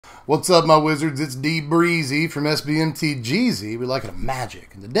What's up, my wizards? It's D Breezy from Mtg. We like it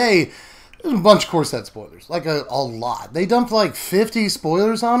magic. And today, there's a bunch of core set spoilers. Like a lot. They dumped like 50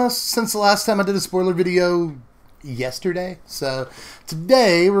 spoilers on us since the last time I did a spoiler video yesterday. So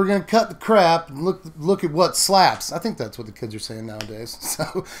today, we're going to cut the crap and look at what slaps. I think that's what the kids are saying nowadays.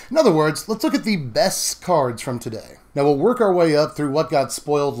 So, in other words, let's look at the best cards from today. Now, we'll work our way up through what got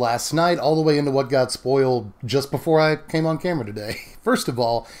spoiled last night, all the way into what got spoiled just before I came on camera today. First of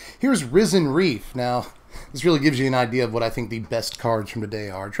all, here's Risen Reef. Now, this really gives you an idea of what I think the best cards from today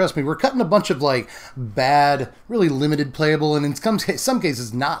are. Trust me, we're cutting a bunch of, like, bad, really limited playable, and in some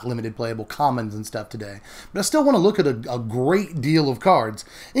cases not limited playable commons and stuff today. But I still want to look at a great deal of cards,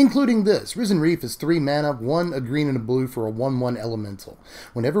 including this. Risen Reef is 3 mana, 1 a green and a blue for a 1/1 elemental.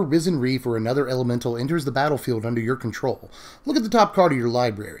 Whenever Risen Reef or another elemental enters the battlefield under your control, look at the top card of your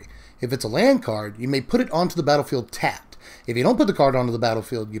library. If it's a land card, you may put it onto the battlefield tapped. If you don't put the card onto the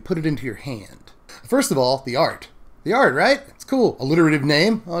battlefield, you put it into your hand. First of all, the art. The art, right? It's cool. Alliterative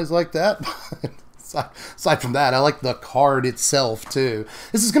name. Always like that. Aside from that, I like the card itself, too.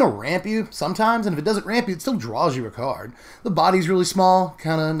 This is going to ramp you sometimes, and if it doesn't ramp you, it still draws you a card. The body's really small.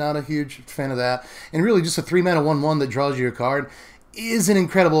 Kind of not a huge fan of that. And really, just a 3 mana 1/1 that draws you a card isn't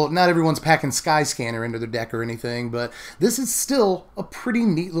incredible. Not everyone's packing Sky Scanner into their deck or anything, but this is still a pretty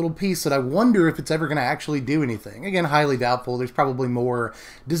neat little piece that I wonder if it's ever going to actually do anything. Again, highly doubtful. There's probably more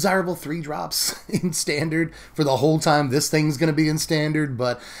desirable 3-drops in Standard for the whole time this thing's going to be in Standard,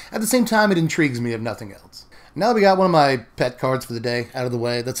 but at the same time, it intrigues me if nothing else. Now that we got one of my pet cards for the day out of the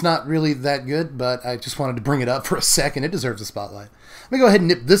way, that's not really that good, but I just wanted to bring it up for a second. It deserves a spotlight. Let me go ahead and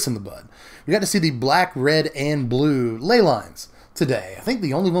nip this in the bud. We got to see the black, red, and blue ley lines today. I think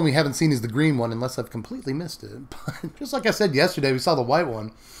the only one we haven't seen is the green one, unless I've completely missed it. But just like I said yesterday, we saw the white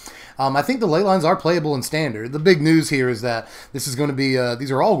one. I think the ley lines are playable in Standard. The big news here is that this is going to be,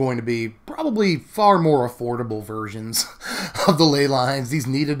 these are all going to be probably far more affordable versions of the ley lines. These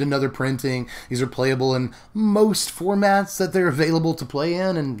needed another printing. These are playable in most formats that they're available to play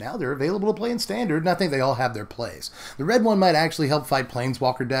in, and now they're available to play in Standard, and I think they all have their place. The red one might actually help fight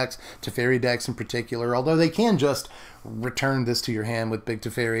Planeswalker decks, Teferi decks in particular, although they can just return this to your hand with Big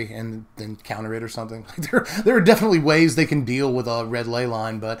Teferi and then counter it or something. There are definitely ways they can deal with a red ley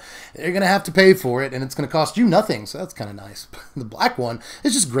line, but they're going to have to pay for it, and it's going to cost you nothing, so that's kind of nice. The black one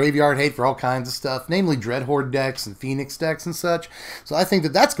is just graveyard hate for all kinds of stuff, namely Dreadhorde decks and Phoenix decks and such, so I think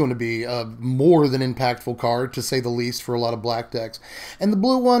that that's going to be a more than impactful card, to say the least, for a lot of black decks. And the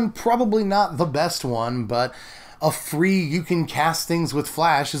blue one, probably not the best one, but a free you can cast things with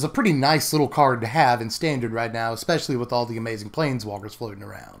flash is a pretty nice little card to have in Standard right now, especially with all the amazing Planeswalkers floating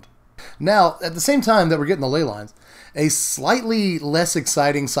around. Now, at the same time that we're getting the ley lines, a slightly less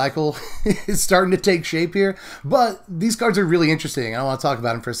exciting cycle is starting to take shape here, but these cards are really interesting. I want to talk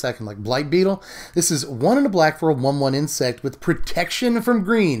about them for a second, like Blight Beetle. This is 1 and a black for a 1/1 insect with protection from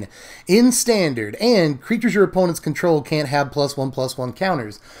green in Standard, and creatures your opponents control can't have +1/+1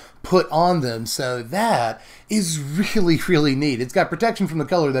 counters put on them, so that is really, really neat. It's got protection from the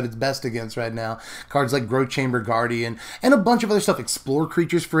color that it's best against right now. Cards like Growth Chamber Guardian and a bunch of other stuff. Explore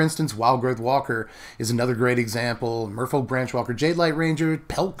creatures, for instance. Wild Growth Walker is another great example. Merfolk Branchwalker, Jade Light Ranger,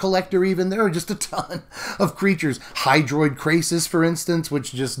 Pelt Collector even. There are just a ton of creatures. Hydroid Krasis, for instance,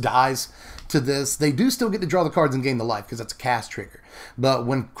 which just dies to this. They do still get to draw the cards and gain the life because that's a cast trigger. But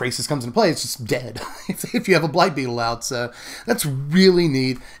when Krasis comes into play, it's just dead if you have a Blight Beetle out. So that's really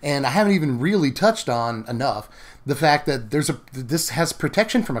neat. And I haven't even really touched on enough the fact that this has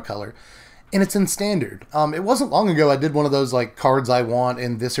protection from a color, and it's in Standard. It wasn't long ago I did one of those like cards I want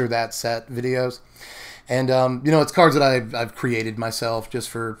in this or that set videos. And, you know, it's cards that I've created myself just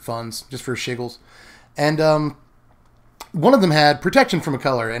for funs, just for shiggles. And, one of them had protection from a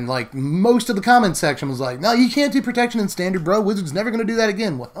color, and like most of the comment section was like, no, you can't do protection in Standard, bro. Wizards never going to do that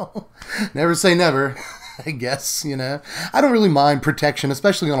again. Well, never say never, I guess, you know. I don't really mind protection,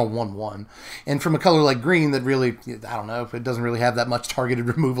 especially on a 1/1. And from a color like green that really, I don't know, it doesn't really have that much targeted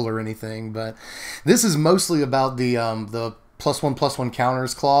removal or anything, but this is mostly about the +1/+1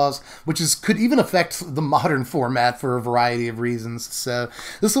 counters clause, which could even affect the modern format for a variety of reasons. So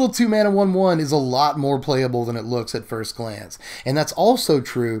this little 2 mana 1/1 is a lot more playable than it looks at first glance. And that's also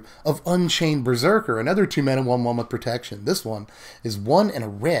true of Unchained Berserker, another 2 mana 1/1 with protection. This one is 1 and a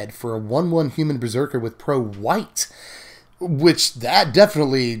red for a 1/1 human berserker with pro white, which that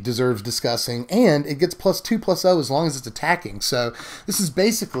definitely deserves discussing, and it gets +2/+0 as long as it's attacking. So this is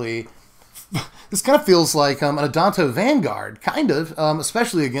basically This kind of feels like an Adanto Vanguard, kind of,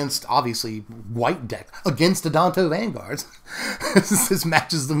 especially against, obviously, white deck, against Adanto Vanguards. This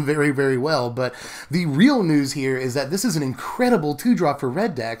matches them very, very well, but the real news here is that this is an incredible 2-drop for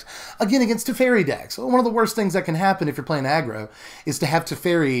red decks, again, against Teferi decks. One of the worst things that can happen if you're playing aggro is to have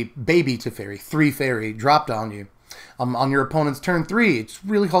Teferi, baby Teferi, 3 fairy, dropped on you. On your opponent's turn 3. It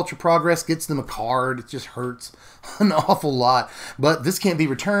really halts your progress, gets them a card, it just hurts an awful lot. But this can't be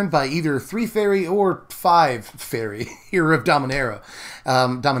returned by either 3 fairy or 5 fairy, Hero of Dominaria.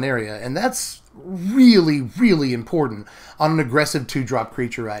 And that's really, really important on an aggressive 2-drop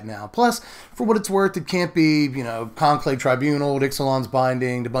creature right now. Plus, for what it's worth, it can't be, Conclave Tribunal, Ixalan's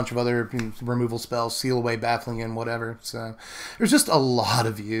Binding, a bunch of other removal spells, Seal Away, Baffling In, whatever. So there's just a lot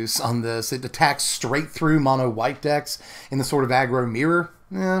of use on this. It attacks straight through mono white decks in the sort of aggro mirror.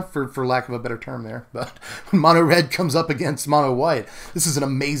 Yeah, for lack of a better term there. But when mono red comes up against mono white, this is an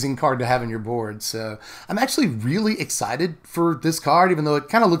amazing card to have in your board. So I'm actually really excited for this card, even though it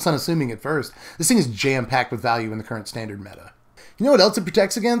kind of looks unassuming at first. This thing is jam-packed with value in the current standard meta. You know what else it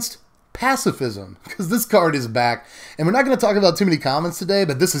protects against? Pacifism, because this card is back. And we're not going to talk about too many comments today,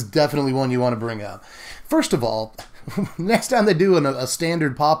 but this is definitely one you want to bring up. First of all, next time they do a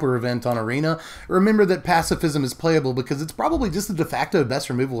standard Pauper event on Arena, remember that Pacifism is playable because it's probably just the de facto best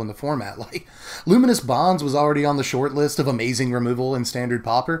removal in the format. Like, Luminous Bonds was already on the short list of amazing removal in standard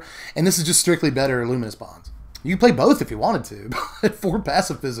Pauper, and this is just strictly better Luminous Bonds. You can play both if you wanted to, but 4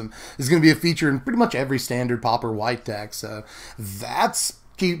 Pacifism is going to be a feature in pretty much every standard Pauper white deck, so that's...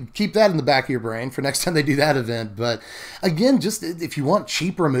 Keep that in the back of your brain for next time they do that event. But again, just if you want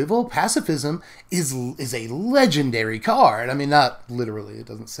cheap removal, Pacifism is a legendary card. I mean, not literally, it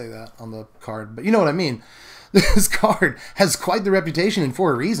doesn't say that on the card, but you know what I mean. This card has quite the reputation, and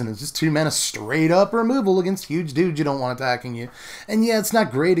for a reason. It's just 2 mana straight up removal against huge dudes you don't want attacking you. And yeah, it's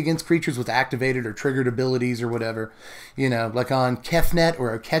not great against creatures with activated or triggered abilities or whatever. Like on Kefnet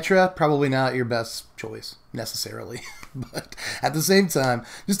or Oketra, probably not your best choice, necessarily. But at the same time,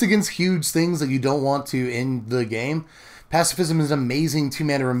 just against huge things that you don't want to end the game, Pacifism is an amazing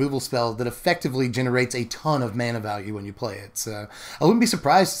 2-mana removal spell that effectively generates a ton of mana value when you play it. So I wouldn't be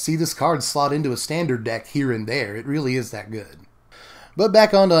surprised to see this card slot into a standard deck here and there. It really is that good. But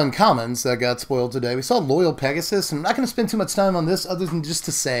back on to uncommons that got spoiled today. We saw Loyal Pegasus, and I'm not going to spend too much time on this other than just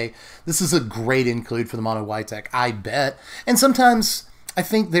to say this is a great include for the mono white deck, I bet. And sometimes I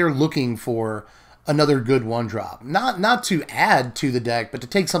think they're looking for another good 1-drop. Not to add to the deck, but to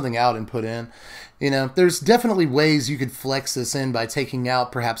take something out and put in. There's definitely ways you could flex this in by taking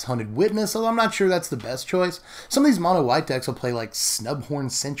out perhaps Hunted Witness, although I'm not sure that's the best choice. Some of these mono white decks will play like Snubhorn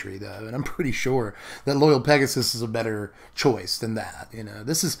Sentry, though, and I'm pretty sure that Loyal Pegasus is a better choice than that.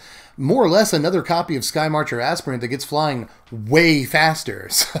 This is more or less another copy of Sky Marcher Aspirant that gets flying way faster.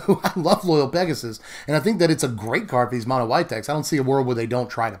 So I love Loyal Pegasus, and I think that it's a great card for these mono white decks. I don't see a world where they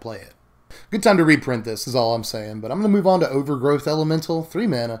don't try to play it. Good time to reprint this is all I'm saying, but I'm going to move on to Overgrowth Elemental, 3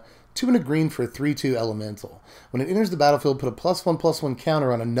 mana, 2 and a green for a 3/2 elemental. When it enters the battlefield, put a +1/+1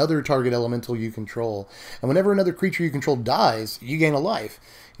 counter on another target elemental you control. And whenever another creature you control dies, you gain a life.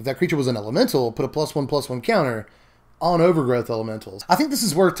 If that creature was an elemental, put a +1/+1 counter on Overgrowth Elementals. I think this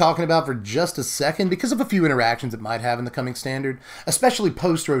is worth talking about for just a second because of a few interactions it might have in the coming standard, especially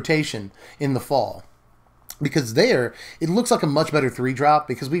post-rotation in the fall. Because there, it looks like a much better 3-drop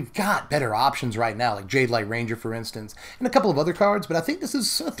because we've got better options right now, like Jade Light Ranger, for instance, and a couple of other cards, but I think this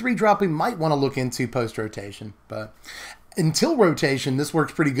is a 3-drop we might want to look into post-rotation. But until rotation, this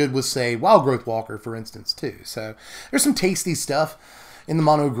works pretty good with, say, Wildgrowth Walker, for instance, too. So there's some tasty stuff in the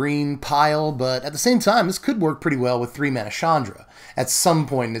mono green pile, but at the same time, this could work pretty well with 3-mana Chandra at some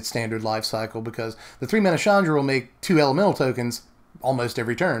point in its standard life cycle, because the 3-mana Chandra will make 2 elemental tokens almost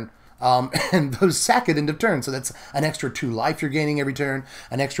every turn. And those sack at end of turn, so that's an extra 2 life you're gaining every turn,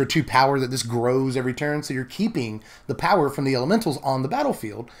 an extra 2 power that this grows every turn, so you're keeping the power from the elementals on the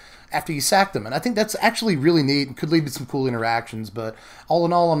battlefield after you sack them. And I think that's actually really neat and could lead to some cool interactions, but all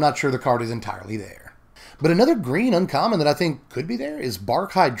in all, I'm not sure the card is entirely there. But another green uncommon that I think could be there is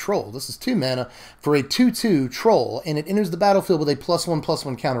Barkhide Troll. This is 2 mana for a 2/2 troll, and it enters the battlefield with a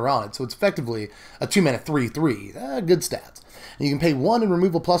 +1/+1 counter on it, so it's effectively a 2 mana 3/3. Good stats. And you can pay 1 and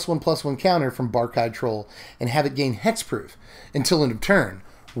remove a +1/+1 counter from Barkhide Troll and have it gain hexproof until end of turn,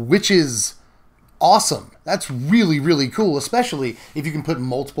 which is awesome. That's really, really cool, especially if you can put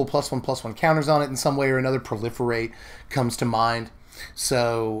multiple +1/+1 counters on it in some way or another. Proliferate comes to mind.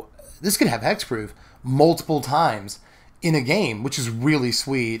 So this could have hexproof multiple times in a game, which is really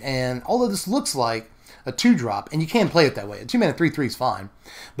sweet. And although this looks like a 2-drop, and you can play it that way, a 2 mana 3/3 is fine,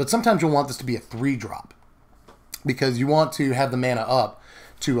 but sometimes you'll want this to be a 3-drop because you want to have the mana up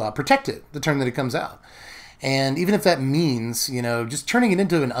protect it the turn that it comes out. And even if that means, you know, just turning it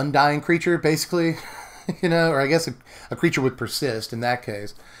into an undying creature, basically, you know, or I guess a creature with persist in that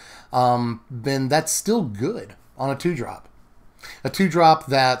case, then that's still good on a 2-drop. A 2-drop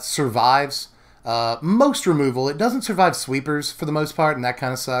that survives most removal. It doesn't survive sweepers for the most part, and that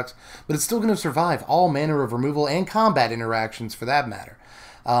kind of sucks, but it's still going to survive all manner of removal and combat interactions for that matter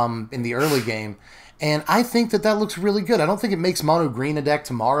in the early game. And I think that that looks really good. I don't think it makes mono green a deck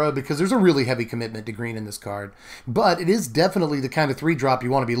tomorrow because there's a really heavy commitment to green in this card. But it is definitely the kind of 3-drop you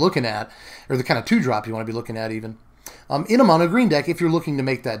want to be looking at, or the kind of 2-drop you want to be looking at even. In a mono green deck if you're looking to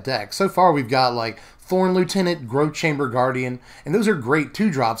make that deck. So far we've got like Thorn Lieutenant, Growth Chamber Guardian, and those are great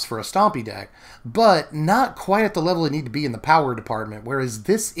 2-drops for a stompy deck, but not quite at the level it need to be in the power department, whereas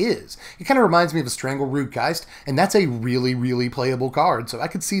this is. It kind of reminds me of a Strangleroot Geist, and that's a really, really playable card, so I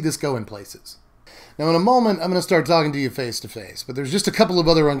could see this going places. Now, in a moment, I'm going to start talking to you face-to-face, but there's just a couple of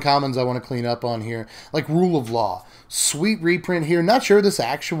other uncommons I want to clean up on here, like Rule of Law. Sweet reprint here. Not sure this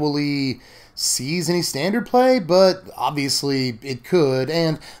actually sees any standard play, but obviously it could,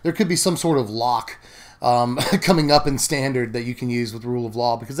 and there could be some sort of lock coming up in standard that you can use with Rule of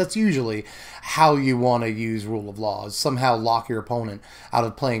Law, because that's usually how you want to use Rule of Law, is somehow lock your opponent out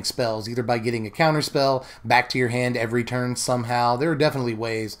of playing spells, either by getting a counter spell back to your hand every turn somehow. There are definitely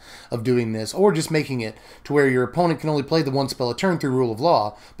ways of doing this, or just making it to where your opponent can only play the 1 spell a turn through Rule of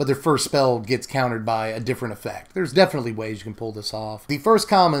Law, but their first spell gets countered by a different effect. There's definitely ways you can pull this off. The first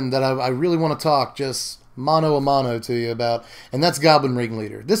common that I really want to talk just mano a mano to you about, and that's Goblin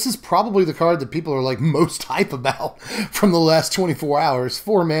Ringleader. This is probably the card that people are like most hype about from the last 24 hours.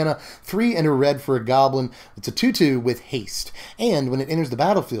 4 mana, 3 and a red for a goblin. It's a 2/2 with haste, and when it enters the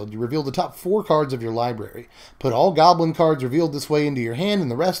battlefield, you reveal the top 4 cards of your library. Put all goblin cards revealed this way into your hand and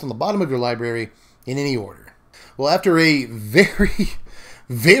the rest on the bottom of your library in any order. Well, after a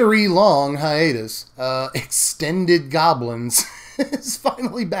very long hiatus, Extended Goblins is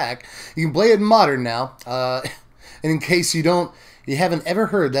finally back. You can play it in Modern now. And in case you haven't ever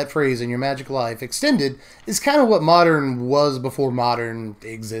heard that phrase in your Magic life, Extended is kind of what Modern was before Modern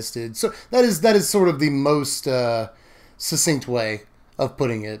existed. So that is sort of the most succinct way of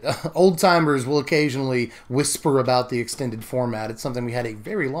putting it. Old-timers will occasionally whisper about the extended format. It's something we had a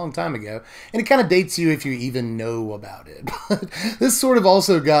very long time ago, and it kind of dates you if you even know about it. But this sort of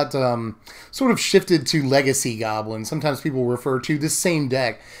also got sort of shifted to Legacy Goblin. Sometimes people refer to this same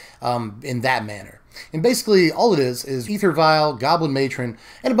deck in that manner. And basically, all it is Ether Vial, Goblin Matron,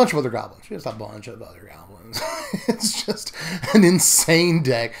 and a bunch of other goblins. Just a bunch of other goblins. It's just an insane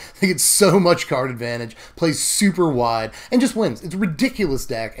deck. They get so much card advantage, plays super wide, and just wins. It's a ridiculous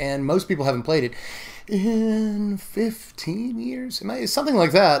deck, and most people haven't played it in 15 years? Something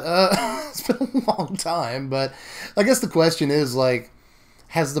like that. It's been a long time, but I guess the question is, like,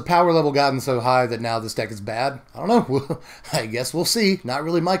 has the power level gotten so high that now this deck is bad? I don't know. I guess we'll see. Not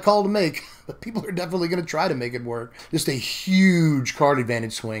really my call to make, but people are definitely going to try to make it work. Just a huge card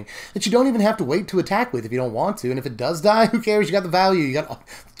advantage swing that you don't even have to wait to attack with if you don't want to. And if it does die, who cares? You got the value. You got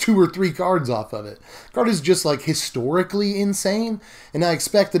 2 or 3 cards off of it. The card is just like historically insane, and I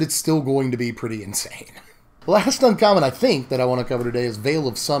expect that it's still going to be pretty insane. The last uncommon I think that I want to cover today is Veil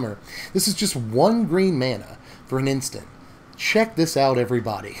of Summer. This is just 1 green mana for an instant. Check this out,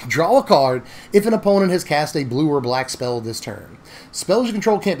 everybody. Draw a card if an opponent has cast a blue or black spell this turn. Spells you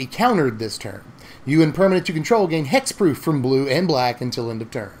control can't be countered this turn. You and permanent you control gain hexproof from blue and black until end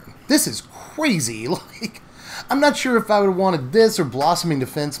of turn. This is crazy. Like, I'm not sure if I would have wanted this or Blossoming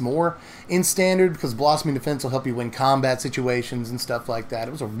Defense more in Standard, because Blossoming Defense will help you win combat situations and stuff like that.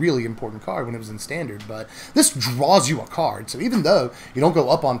 It was a really important card when it was in Standard, but this draws you a card. So even though you don't go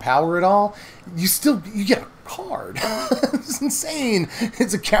up on power at all, you get a card. It's insane.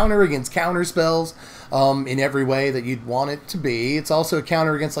 It's a counter against counter spells in every way that you'd want it to be. It's also a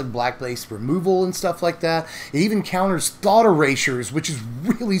counter against like black-based removal and stuff like that. It even counters Thought Erasures, which is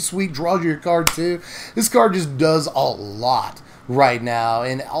really sweet. Draws you your card too. This card just does a lot right now,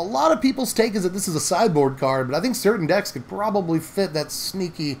 and a lot of people's take is that this is a sideboard card, but I think certain decks could probably fit that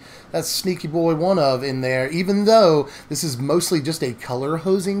sneaky boy one of in there, even though this is mostly just a color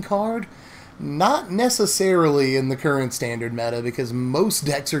hosing card. Not necessarily in the current Standard meta, because most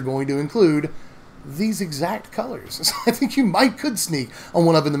decks are going to include these exact colors. So I think you could sneak on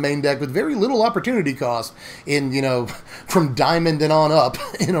one up in the main deck with very little opportunity cost in, from Diamond and on up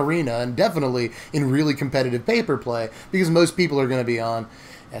in Arena, and definitely in really competitive paper play, because most people are going to be on,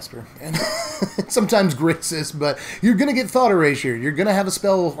 Esper, and sometimes Grixis, but you're going to get thought erasure. You're going to have a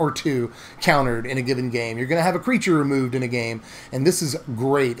spell or two countered in a given game. You're going to have a creature removed in a game, and this is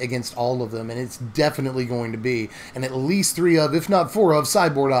great against all of them, and it's definitely going to be an at least 3 of, if not 4 of,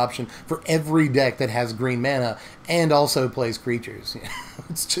 sideboard option for every deck that has green mana and also plays creatures.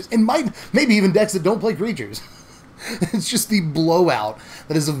 It's just, and maybe even decks that don't play creatures. It's just the blowout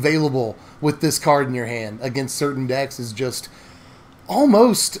that is available with this card in your hand against certain decks is just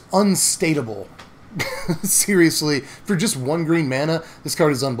almost unstatable. Seriously, for just 1 green mana, this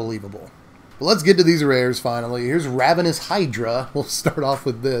card is unbelievable. But let's get to these rares finally. Here's Ravenous Hydra. We'll start off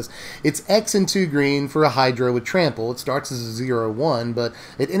with this. It's X and 2 green for a Hydra with Trample. It starts as a 0/1, but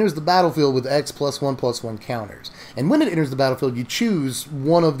it enters the battlefield with X +1/+1 counters. And when it enters the battlefield, you choose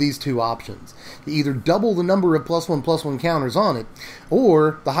one of these 2 options. You either double the number of +1/+1 counters on it,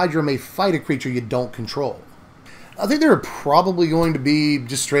 or the Hydra may fight a creature you don't control. I think there are probably going to be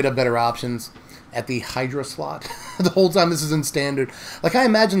just straight up better options at the Hydra slot the whole time this is in Standard. Like, I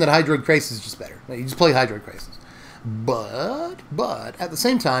imagine that Hydroid Crisis is just better. You just play Hydroid Crisis. But, at the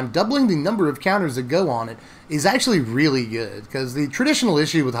same time, doubling the number of counters that go on it is actually really good, because the traditional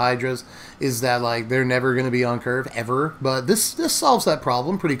issue with Hydras is that, like, they're never going to be on curve, ever. But this solves that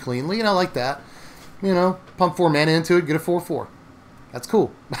problem pretty cleanly, and I like that. You know, pump 4 mana into it, get a 4/4. That's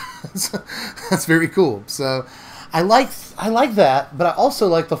cool. That's very cool. So I like that, but I also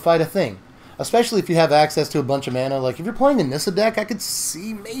like to fight a thing. Especially if you have access to a bunch of mana. Like, if you're playing a Nissa deck, I could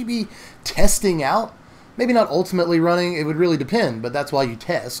see maybe testing out. Maybe not ultimately running, it would really depend, but that's why you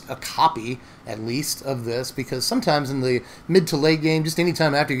test a copy, at least, of this, because sometimes in the mid to late game, just any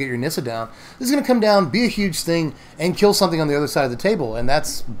time after you get your Nissa down, this is going to come down, be a huge thing, and kill something on the other side of the table, and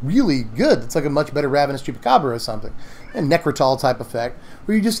that's really good. It's like a much better Ravenous Chupacabra or something. A Necrotal type effect,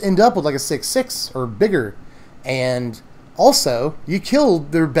 where you just end up with like a 6/6 or bigger, and also, you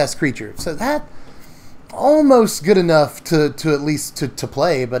killed their best creature. So that, almost good enough to at least to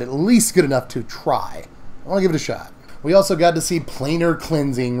play, but at least good enough to try. I want to give it a shot. We also got to see Planar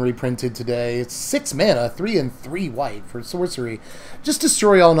Cleansing reprinted today. It's 6 mana, 3 and 3 white for sorcery. Just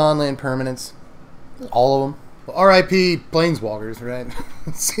destroy all non-land permanents. All of them. Well, R.I.P. Planeswalkers, right?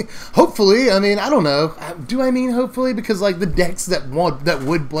 Hopefully, I mean, I don't know. Do I mean hopefully? Because, like, the decks that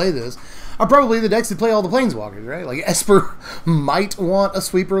would play this are probably the decks that play all the Planeswalkers, right? Like, Esper might want a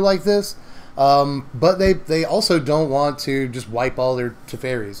sweeper like this, but they also don't want to just wipe all their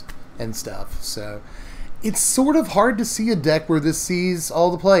Teferis and stuff. So it's sort of hard to see a deck where this sees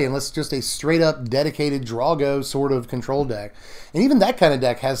all the play, unless it's just a straight-up dedicated Drago sort of control deck. And even that kind of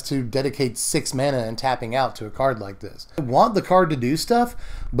deck has to dedicate 6 mana and tapping out to a card like this. I want the card to do stuff,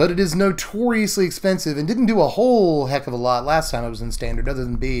 but it is notoriously expensive and didn't do a whole heck of a lot last time it was in Standard, other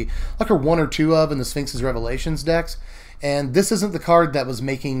than be like a 1 or 2 of in the Sphinx's Revelations decks. And this isn't the card that was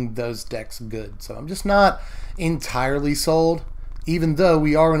making those decks good. So I'm just not entirely sold, even though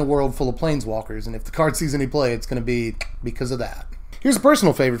we are in a world full of Planeswalkers, and if the card sees any play, it's going to be because of that. Here's a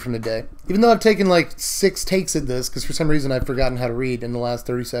personal favorite from the day. Even though I've taken like 6 takes at this, because for some reason I've forgotten how to read in the last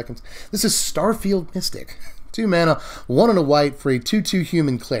 30 seconds, this is Starfield Mystic. 2 mana, 1 and a white for a 2/2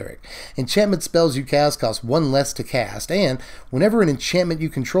 human cleric. Enchantment spells you cast cost 1 less to cast, and whenever an enchantment you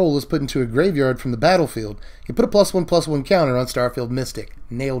control is put into a graveyard from the battlefield, you put a +1/+1 counter on Starfield Mystic.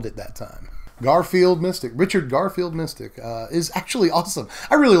 Nailed it that time. Garfield Mystic, Richard Garfield Mystic, is actually awesome.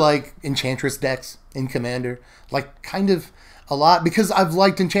 I really like Enchantress decks in Commander, like kind of a lot, because I've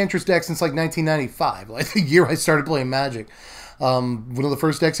liked Enchantress decks since like 1995, like the year I started playing Magic. One of the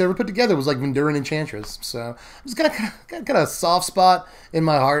first decks I ever put together was like Venduran Enchantress, so I've just got a soft spot in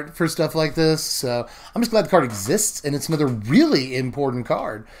my heart for stuff like this, so I'm just glad the card exists, and it's another really important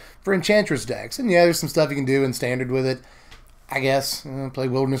card for Enchantress decks. And yeah, there's some stuff you can do in Standard with it, I guess. Play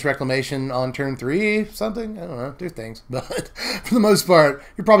Wilderness Reclamation on turn 3, something. I don't know. There's things. But for the most part,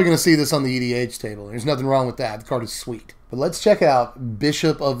 you're probably going to see this on the EDH table. There's nothing wrong with that. The card is sweet. But let's check out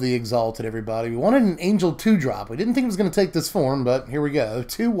Bishop of the Exalted, everybody. We wanted an Angel 2-drop. We didn't think it was going to take this form, but here we go.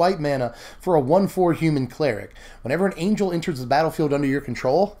 2 white mana for a 1/4 human cleric. Whenever an angel enters the battlefield under your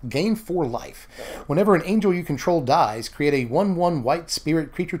control, gain 4 life. Whenever an angel you control dies, create a 1/1 white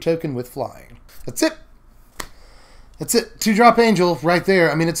spirit creature token with flying. That's it. That's it. 2-drop angel right there.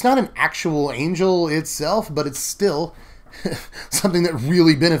 I mean, it's not an actual angel itself, but it's still something that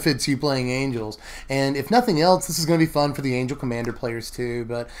really benefits you playing angels. And if nothing else, this is going to be fun for the angel commander players too.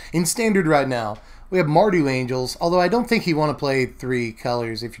 But in Standard right now, We have Mardu Angels, although I don't think you want to play 3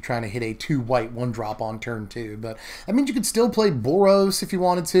 colors if you're trying to hit a 2 white 1-drop on turn 2. But that means you could still play Boros if you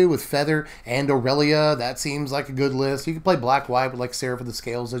wanted to with Feather and Aurelia. That seems like a good list. You could play black-white with like Seraph of the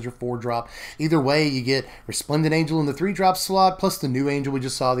Scales as your 4-drop. Either way, you get Resplendent Angel in the 3-drop slot, plus the new Angel we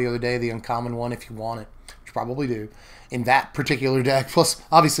just saw the other day, the uncommon one if you want it, which you probably do, in that particular deck, plus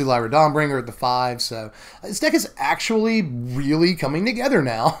obviously Lyra Dawnbringer at the 5, so this deck is actually really coming together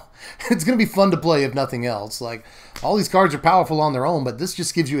now. It's going to be fun to play if nothing else. Like, all these cards are powerful on their own, but this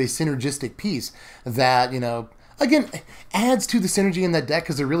just gives you a synergistic piece that, you know, again, adds to the synergy in that deck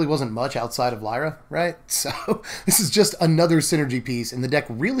because there really wasn't much outside of Lyra, right? So this is just another synergy piece, and the deck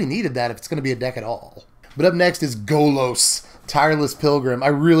really needed that if it's going to be a deck at all. But up next is Golos, Tireless Pilgrim. I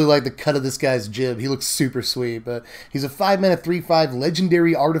really like the cut of this guy's jib. He looks super sweet, but he's a 5-mana 3/5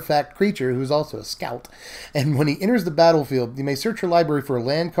 legendary artifact creature who's also a scout. And when he enters the battlefield, you may search your library for a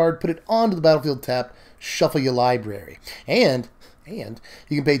land card, put it onto the battlefield tapped, shuffle your library. And you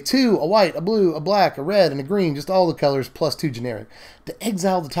can pay 2, a white, a blue, a black, a red, and a green, just all the colors, plus 2 generic, to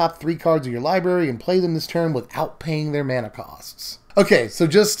exile the top 3 cards of your library and play them this turn without paying their mana costs. Okay, so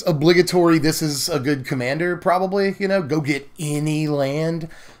just obligatory, this is a good commander, probably, you know, go get any land,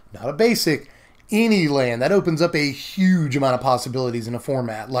 not a basic, any land. That opens up a huge amount of possibilities in a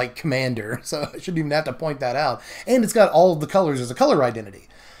format like Commander, so I shouldn't even have to point that out. And it's got all of the colors as a color identity.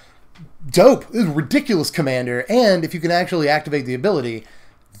 Dope. This is a ridiculous commander, and if you can actually activate the ability,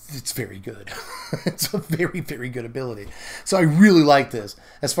 it's very good. It's a very, very good ability. So I really like this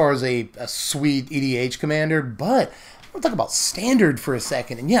as far as a sweet EDH commander, but I want to talk about standard for a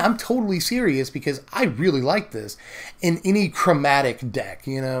second. And yeah, I'm totally serious because I really like this in any chromatic deck.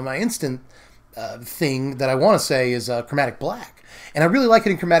 You know, my instant thing that I want to say is chromatic black. And I really like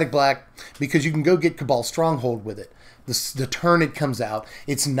it in chromatic black because you can go get Cabal Stronghold with it. The turn it comes out,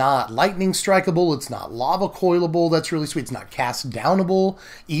 it's not lightning strikeable, it's not lava coilable, that's really sweet, it's not cast downable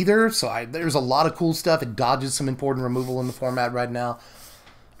either, so there's a lot of cool stuff. It dodges some important removal in the format right now.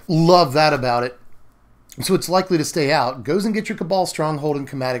 Love that about it. So it's likely to stay out. Goes and get your Cabal Stronghold in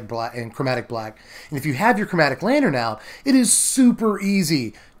chromatic black. And if you have your Chromatic Lantern out, it is super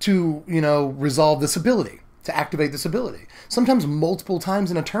easy to, you know, resolve this ability, to activate this ability. Sometimes multiple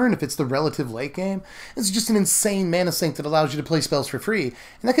times in a turn if it's the relative late game. It's just an insane mana sink that allows you to play spells for free.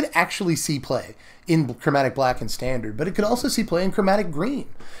 And that could actually see play in Chromatic Black and Standard, but it could also see play in Chromatic Green.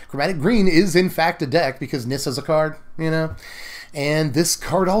 Chromatic Green is in fact a deck because Nissa's a card, you know. And this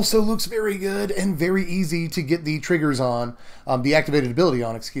card also looks very good and very easy to get the triggers on, the activated ability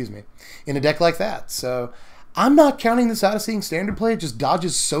on, excuse me, in a deck like that. So I'm not counting this out of seeing Standard play. It just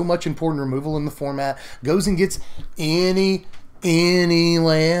dodges so much important removal in the format. Goes and gets any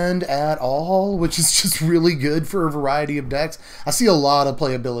land at all, which is just really good for a variety of decks. I see a lot of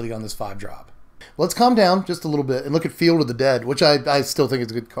playability on this 5-drop. Let's calm down just a little bit and look at Field of the Dead, which I still think is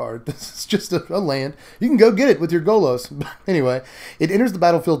a good card. This is just a land. You can go get it with your Golos. Anyway, it enters the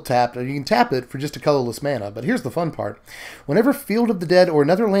battlefield tapped, and you can tap it for just a colorless mana. But here's the fun part. Whenever Field of the Dead or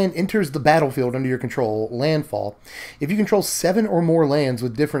another land enters the battlefield under your control, landfall, if you control 7 or more lands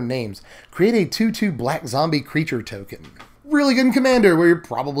with different names, create a 2/2 black zombie creature token. Really good in Commander, where you're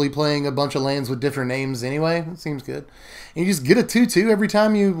probably playing a bunch of lands with different names anyway. It seems good. And you just get a 2/2 every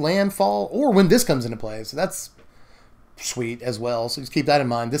time you landfall, or when this comes into play. So that's sweet as well. So just keep that in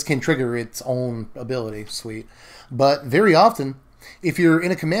mind. This can trigger its own ability. Sweet. But very often, if you're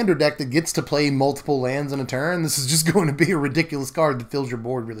in a Commander deck that gets to play multiple lands in a turn, this is just going to be a ridiculous card that fills your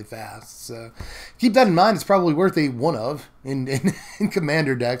board really fast. So keep that in mind. It's probably worth a one of in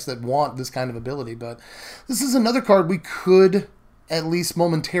Commander decks that want this kind of ability. But this is another card we could at least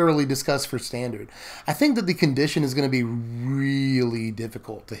momentarily discuss for Standard. I think that the condition is going to be really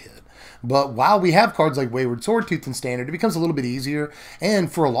difficult to hit. But while we have cards like Wayward Swordtooth in Standard, it becomes a little bit easier. And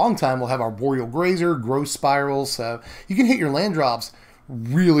for a long time, we'll have our Boreal Grazer, Growth Spiral, so you can hit your land drops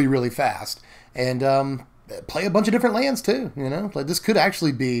really, really fast. And play a bunch of different lands too, you know? Like, this could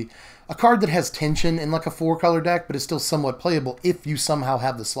actually be a card that has tension in like a 4-color deck, but is still somewhat playable if you somehow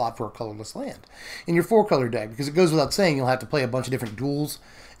have the slot for a colorless land in your 4-color deck, because it goes without saying you'll have to play a bunch of different duels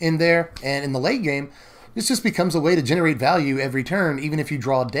in there. And in the late game, this just becomes a way to generate value every turn, even if you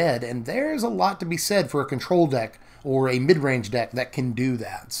draw dead. And there's a lot to be said for a control deck or a mid-range deck that can do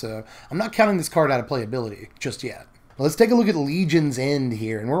that. So I'm not counting this card out of playability just yet. Let's take a look at Legion's End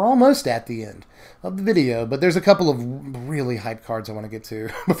here, and we're almost at the end of the video, but there's a couple of really hype cards I want to get to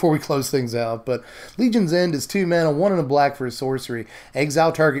before we close things out. But Legion's End is 2 mana, 1 and a black for a sorcery.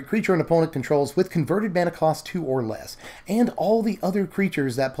 Exile target creature an opponent controls with converted mana cost 2 or less, and all the other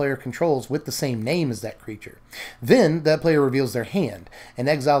creatures that player controls with the same name as that creature. Then that player reveals their hand, and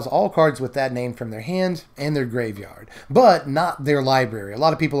exiles all cards with that name from their hand and their graveyard, but not their library. A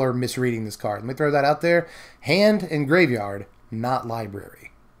lot of people are misreading this card. Let me throw that out there. Hand and graveyard, not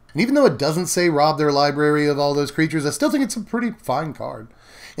library. And even though it doesn't say rob their library of all those creatures, I still think it's a pretty fine card.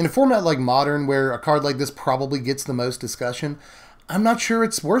 In a format like Modern, where a card like this probably gets the most discussion, I'm not sure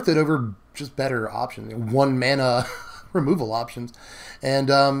it's worth it over just better options. 1 mana removal options. And,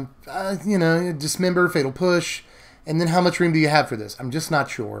 Dismember, Fatal Push, and then how much room do you have for this? I'm just not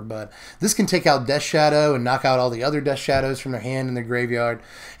sure, but this can take out Death Shadow and knock out all the other Death Shadows from their hand and their graveyard,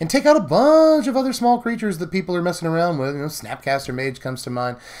 and take out a bunch of other small creatures that people are messing around with. Snapcaster Mage comes to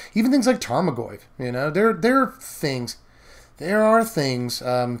mind. Even things like Tarmogoyf. There are things. There are things,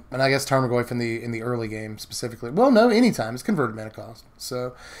 and I guess Tarmogoyf in the early game specifically. Well, no, anytime. It's converted mana cost.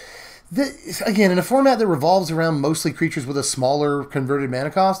 So, again, in a format that revolves around mostly creatures with a smaller converted mana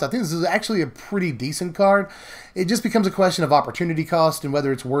cost, I think this is actually a pretty decent card. It just becomes a question of opportunity cost and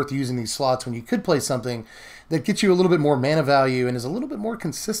whether it's worth using these slots when you could play something that gets you a little bit more mana value and is a little bit more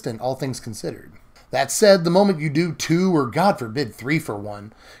consistent, all things considered. That said, the moment you do 2 or, God forbid, 3 for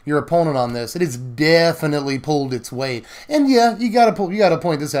 1, your opponent on this, it has definitely pulled its weight. And yeah, you gotta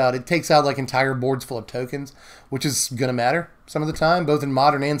point this out. It takes out like entire boards full of tokens, which is gonna matter some of the time, both in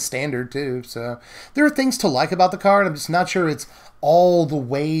Modern and Standard too. So there are things to like about the card. I'm just not sure it's all the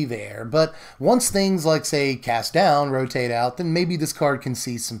way there. But once things like, say, Cast Down rotate out, then maybe this card can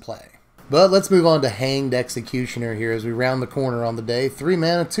see some play. But let's move on to Hanged Executioner here as we round the corner on the day. 3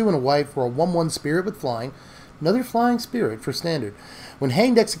 mana, 2 and a white for a 1/1 spirit with flying. Another flying spirit for Standard. When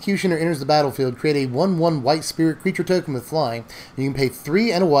Hanged Executioner enters the battlefield, create a 1/1 white spirit creature token with flying. And you can pay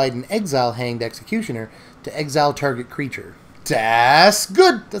 3 and a white and exile Hanged Executioner to exile target creature. That's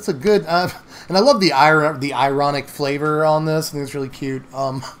good. That's a good... and I love the ironic flavor on this. I think it's really cute.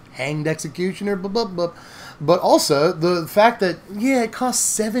 Hanged Executioner, But also, the fact that, yeah, it costs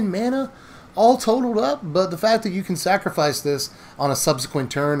 7 mana, all totaled up, but the fact that you can sacrifice this on a subsequent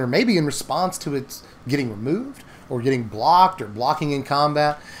turn, or maybe in response to its getting removed, or getting blocked, or blocking in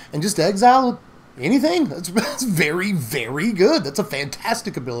combat, and just exile anything, that's very, very good. That's a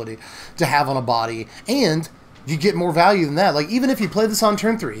fantastic ability to have on a body, and you get more value than that. Like, even if you play this on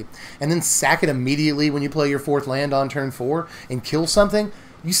turn 3, and then sack it immediately when you play your 4th land on turn 4, and kill something,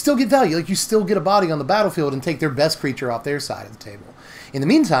 you still get value. Like, you still get a body on the battlefield and take their best creature off their side of the table. In the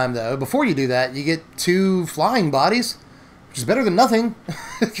meantime, though, before you do that, you get 2 flying bodies, which is better than nothing.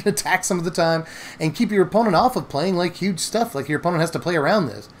 You can attack some of the time and keep your opponent off of playing, like, huge stuff. Like, your opponent has to play around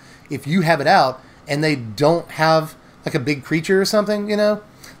this. If you have it out and they don't have, like, a big creature or something,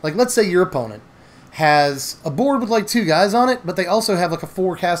 Like, let's say your opponent has a board with, like, 2 guys on it, but they also have, like, a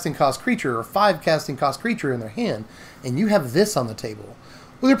 4 casting cost creature or 5 casting cost creature in their hand, and you have this on the table.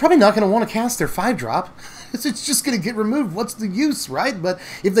 Well, they're probably not going to want to cast their 5-drop. It's just going to get removed. What's the use, right? But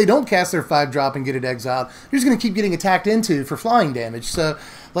if they don't cast their 5-drop and get it exiled, they're just going to keep getting attacked into for flying damage. So,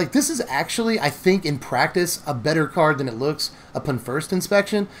 like, this is actually, I think, in practice, a better card than it looks upon first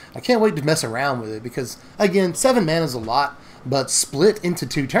inspection. I can't wait to mess around with it because, again, 7 mana is a lot, but split into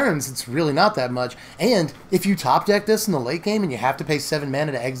 2 turns, it's really not that much. And if you top deck this in the late game and you have to pay 7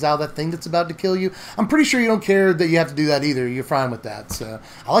 mana to exile that thing that's about to kill you, I'm pretty sure you don't care that you have to do that either. You're fine with that. So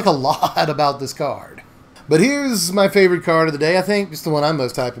I like a lot about this card. But here's my favorite card of the day, I think. Just the one I'm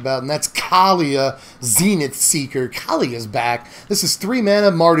most hyped about, and that's Kaalia, Zenith Seeker. Kaalia's back. This is 3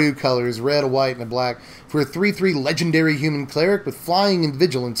 mana, Mardu colors, red, a white, and a black, for a 3/3 legendary human cleric with flying and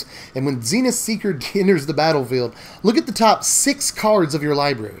vigilance. And when Zenith Seeker enters the battlefield, look at the top 6 cards of your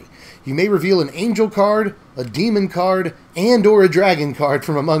library. You may reveal an angel card, a demon card, and or a dragon card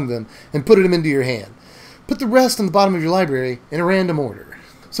from among them, and put them into your hand. Put the rest on the bottom of your library in a random order.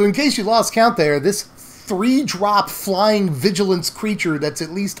 So in case you lost count there, this 3-drop flying vigilance creature that's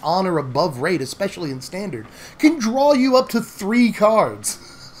at least on or above rate, especially in Standard, can draw you up to 3 cards.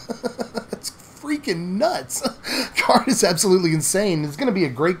 That's freaking nuts. Card is absolutely insane. It's going to be a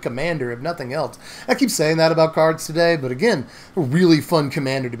great commander, if nothing else. I keep saying that about cards today, but again, a really fun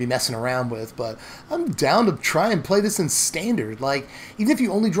commander to be messing around with. But I'm down to try and play this in Standard. Like, even if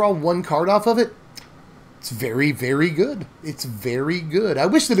you only draw 1 card off of it, it's very, very good. It's very good. I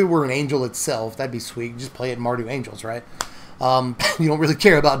wish that it were an angel itself. That'd be sweet. Just play it in Mardu Angels, right? You don't really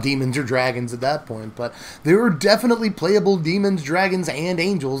care about demons or dragons at that point, but there are definitely playable demons, dragons, and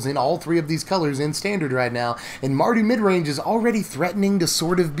angels in all three of these colors in Standard right now, and Mardu Midrange is already threatening to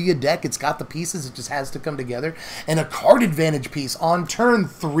sort of be a deck. It's got the pieces, it just has to come together, and a card advantage piece on turn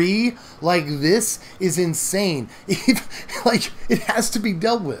 3 like this is insane. Like, it has to be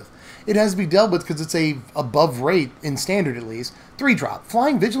dealt with. It has to be dealt with because it's a above rate in Standard at least. 3-drop.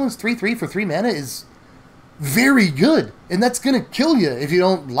 Flying Vigilance 3/3 for 3 mana is very good, and that's going to kill you if you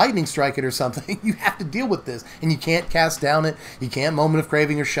don't Lightning Strike it or something. You have to deal with this, and you can't cast down it. You can't Moment of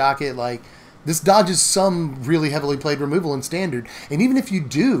Craving or shock it. Like, this dodges some really heavily played removal in Standard, and even if you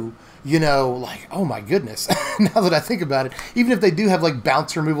do, you know, like, oh my goodness, now that I think about it, even if they do have like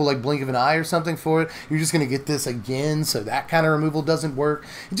bounce removal like Blink of an Eye or something for it, you're just going to get this again, so that kind of removal doesn't work.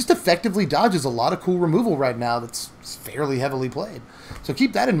 It just effectively dodges a lot of cool removal right now that's fairly heavily played. So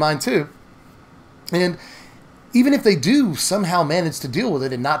keep that in mind too. And even if they do somehow manage to deal with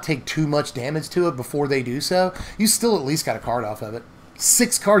it and not take too much damage to it before they do so, you still at least got a card off of it.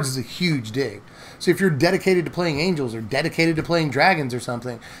 6 cards is a huge dig. So if you're dedicated to playing angels or dedicated to playing dragons or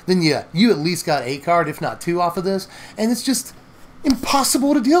something, then yeah, you at least got a card, if not 2 off of this, and it's just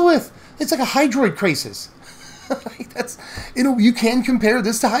impossible to deal with. It's like a Hydroid Crisis. That's, you know, you can compare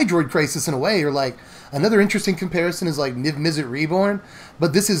this to Hydroid Crisis in a way, or like another interesting comparison is like Niv Mizzet Reborn,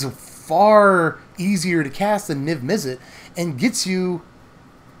 but this is far easier to cast than Niv Mizzet and gets you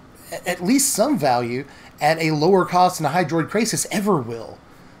at least some value at a lower cost than a Hydroid Crisis ever will.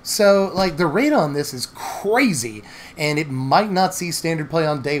 So, like, the rate on this is crazy, and it might not see Standard play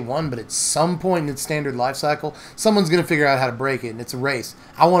on day 1, but at some point in its Standard life cycle, someone's going to figure out how to break it, and it's a race.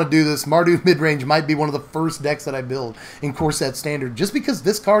 I want to do this. Mardu Midrange might be one of the first decks that I build in Core Set Standard, just because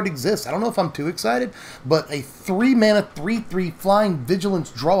this card exists. I don't know if I'm too excited, but a 3-mana, 3/3 Flying Vigilance,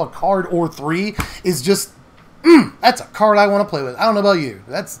 draw a card or 3 is just, that's a card I want to play with. I don't know about you.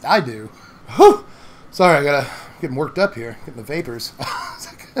 I do. Whew. Sorry, I gotta getting worked up here, getting the vapors.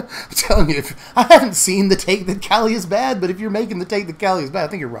 I'm telling you, I haven't seen the take that Kaalia is bad, but if you're making the take that Kaalia is bad, I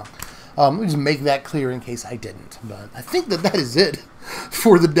think you're wrong. Let me just make that clear in case I didn't. But I think that is it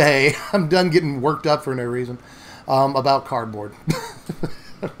for the day. I'm done getting worked up for no reason about cardboard.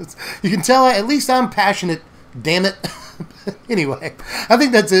 You can tell at least I'm passionate, damn it. Anyway, I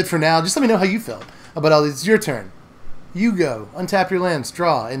think that's it for now. Just let me know how you felt about all this. It's your turn. You go. Untap your lands,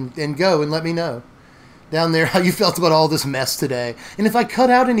 draw, and go and let me know down there how you felt about all this mess today. And if I cut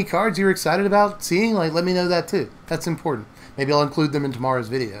out any cards you're excited about seeing, like, let me know that too. That's important. Maybe I'll include them in tomorrow's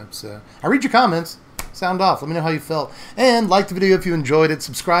video. So I read your comments. Sound off. Let me know how you felt. And like the video if you enjoyed it.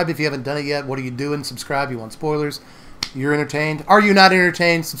 Subscribe if you haven't done it yet. What are you doing? Subscribe. You want spoilers? You're entertained? Are you not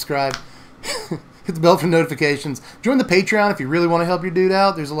entertained? Subscribe. Hit the bell for notifications. Join the Patreon if you really want to help your dude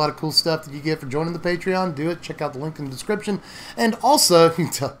out. There's a lot of cool stuff that you get for joining the Patreon. Do it. Check out the link in the description. And also, you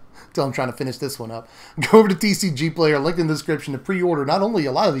can tell I'm trying to finish this one up, go over to TCG Player, link in the description to pre-order not only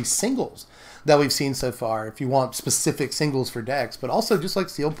a lot of these singles that we've seen so far, if you want specific singles for decks, but also just like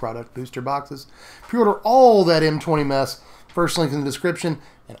sealed product, booster boxes. Pre-order all that M20 mess. First link in the description,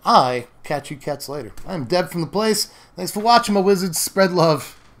 and I catch you cats later. I'm Deb from The Place. Thanks for watching, my wizards. Spread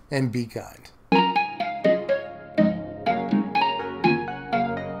love and be kind.